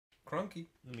Crunky.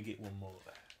 Let me get one more.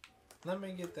 Let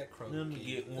me get that crunky. Let me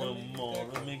get one more.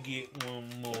 Let me get one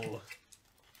more.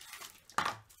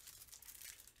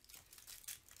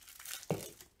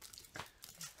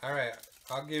 All right,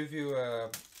 I'll give you a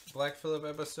Black Phillip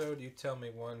episode. You tell me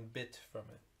one bit from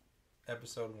it.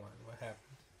 Episode 1. What happened?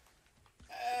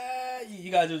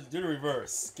 You gotta do the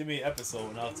reverse. Give me an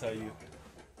episode and I'll tell you.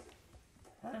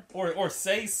 Or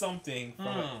say something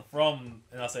from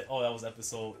and I'll say, oh, that was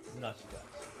episode. Not you guys.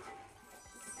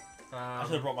 I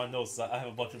should have brought my notes. I have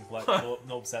a bunch of Black Phillip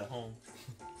notes at home.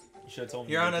 You should have told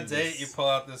me. You're on a date. You pull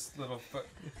out this little.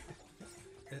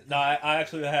 No, I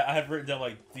actually I have written down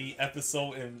like the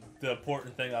episode and the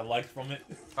important thing I liked from it.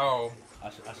 Oh.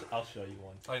 I'll show you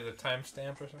one. Like the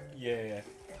timestamp or something? Yeah.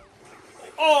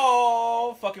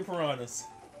 Oh, fucking piranhas.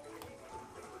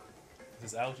 Is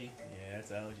this algae? Yeah,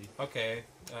 it's algae. Okay.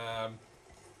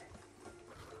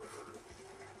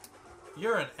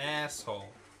 You're an asshole.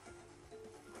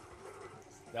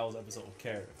 That was episode with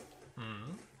Karen.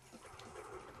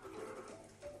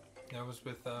 That was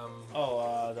with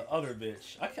Oh, the other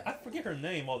bitch. I forget her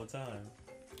name all the time.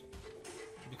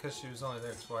 Because she was only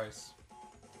there twice.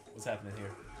 What's happening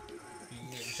here? You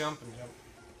can jump and jump.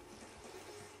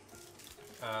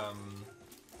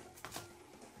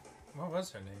 What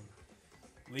was her name?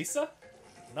 Lisa?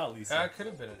 Not Lisa. It could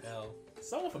have been an L.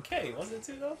 Someone from K, wasn't it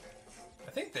too though?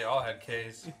 I think they all had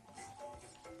K's.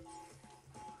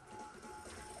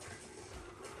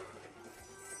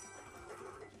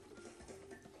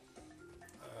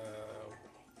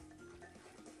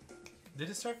 Did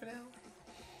it start with an L?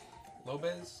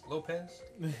 Lopez?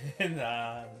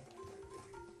 Nah.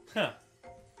 Huh.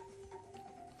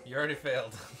 You already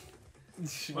failed.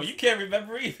 Well, you can't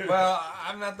remember either. Well,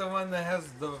 I'm not the one that has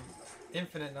the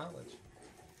infinite knowledge.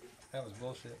 That was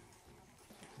bullshit.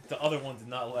 The other one did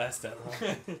not last that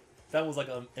long. That was like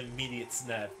an immediate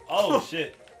snap. Oh,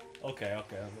 shit. Okay.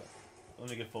 Let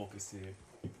me get focused here.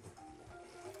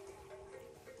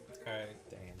 Alright.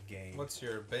 Damn game. What's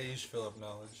your beige Phillip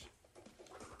knowledge?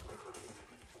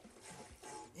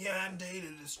 Yeah, I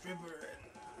dated a stripper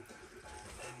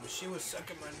and she was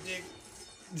sucking my dick.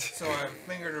 So I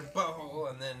fingered her butthole,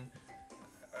 and then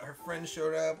her friend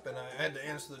showed up, and I had to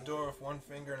answer the door with one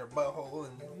finger in her butthole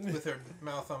and with her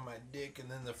mouth on my dick, and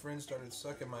then the friend started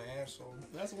sucking my asshole.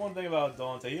 That's one thing about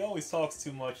Dante. He always talks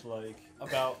too much,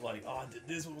 about, oh, I did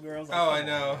this with girls. Like, oh, I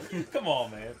know. Come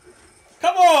on, man.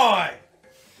 Come on!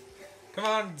 Come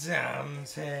on,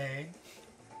 Dante.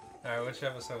 Alright, which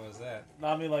episode was that? No,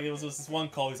 I mean, it was just this one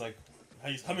call. He's like,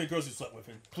 how many girls you slept with?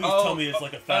 And please tell me it's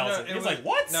like 1,000. No, He's like,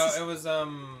 what? No, it was,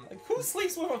 Like, who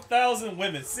sleeps with 1,000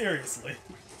 women? Seriously.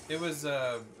 It was,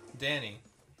 Danny.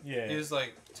 Yeah. He was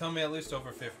like, tell me at least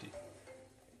over 50.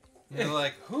 And they're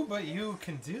like, who but you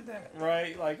can do that?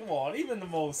 Right? Like, come on. Even the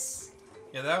most...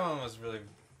 Yeah, that one was really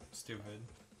stupid.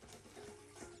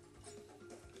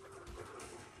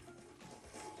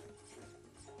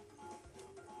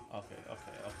 Okay.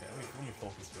 Let me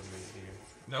focus for a minute here.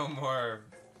 No more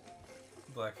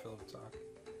Black Phillip talk.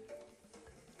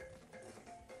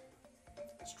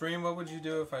 Stream, what would you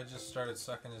do if I just started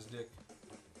sucking his dick?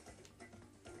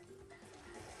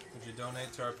 Would you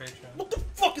donate to our Patreon? What the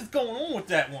fuck is going on with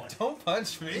that one? Don't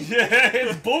punch me. Yeah,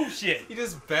 it's bullshit. You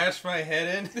just bashed my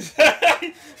head in.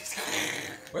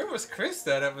 Where was Chris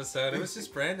that episode? It was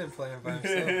just Brandon playing by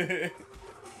himself.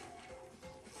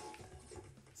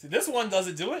 See, this one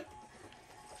doesn't do it.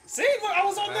 See, look, I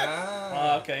was on that.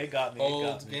 Ah, Okay, it got me.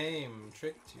 Old game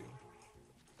tricked you.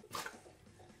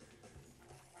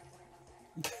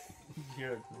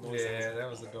 Yeah, that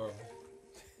was adorable.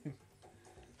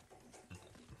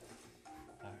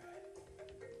 Alright.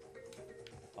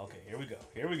 Okay, here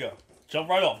we go. Jump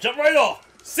right off.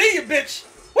 See you, bitch.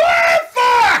 What?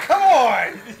 Fuck! Come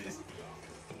on!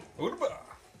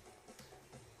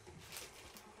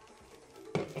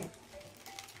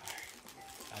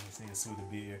 I just need a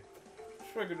sweet beer.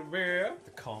 Sugar the beer.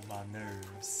 To calm my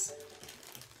nerves.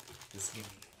 Just give me.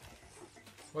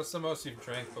 What's the most you've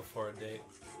drank before a date?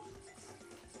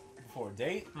 Before a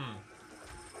date?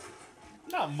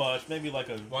 Not much. Maybe like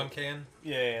a... One can?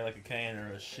 Yeah, like a can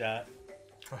or a shot.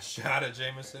 A shot of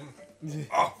Jameson?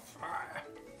 Oh, fire.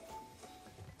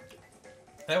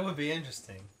 That would be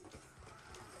interesting.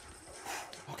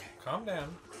 Okay. Calm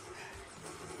down.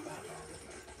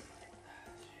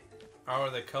 Are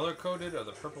they color-coded? Are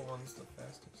the purple ones the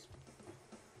fastest?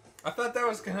 I thought that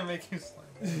was gonna make you slime.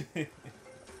 Alright,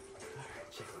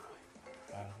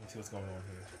 let me see what's going on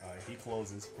here. Alright, he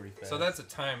closes pretty fast. So that's a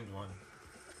timed one.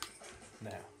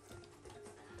 Now.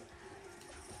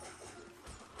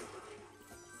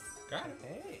 Got it.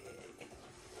 Hey. I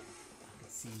can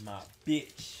see my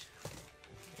bitch.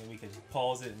 and we can just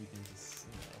pause it and we can just,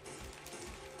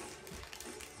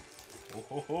 you know. Ho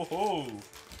ho ho ho!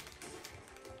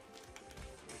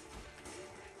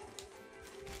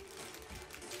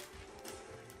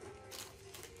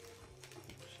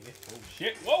 Oh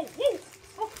shit! Whoa! Whoa!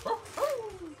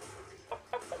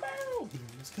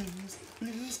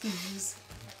 Blues Clues.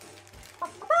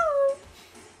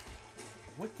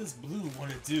 What does Blue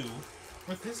want to do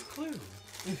with his clue?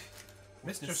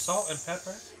 Mr. Salt and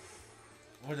Pepper?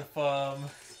 What if, I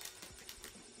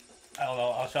don't know,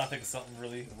 I was trying to think of something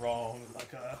really wrong.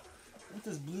 Like, what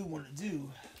does Blue want to do?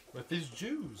 With his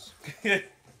Jews. A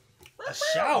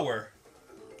shower.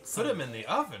 Put him in the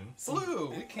oven. Blue,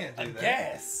 we can't do that.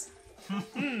 Gas.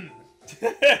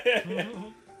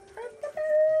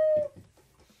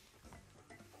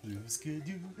 Blues could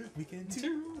do, we can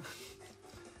too.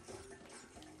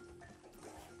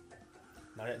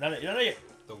 Not yet.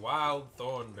 The wild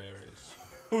thornberries.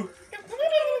 What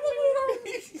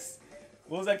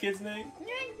was that kid's name?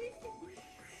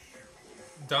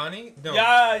 Donnie? No.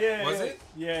 Yeah. Was it?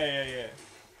 Yeah.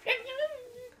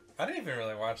 I didn't even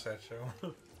really watch that show.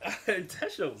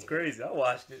 That show was crazy. I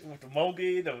watched it with the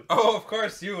Mogi. Oh, of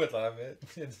course you would love it.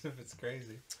 If it's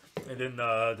crazy. And then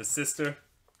the sister.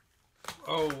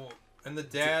 Oh, and the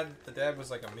dad. The dad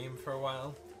was like a meme for a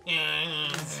while.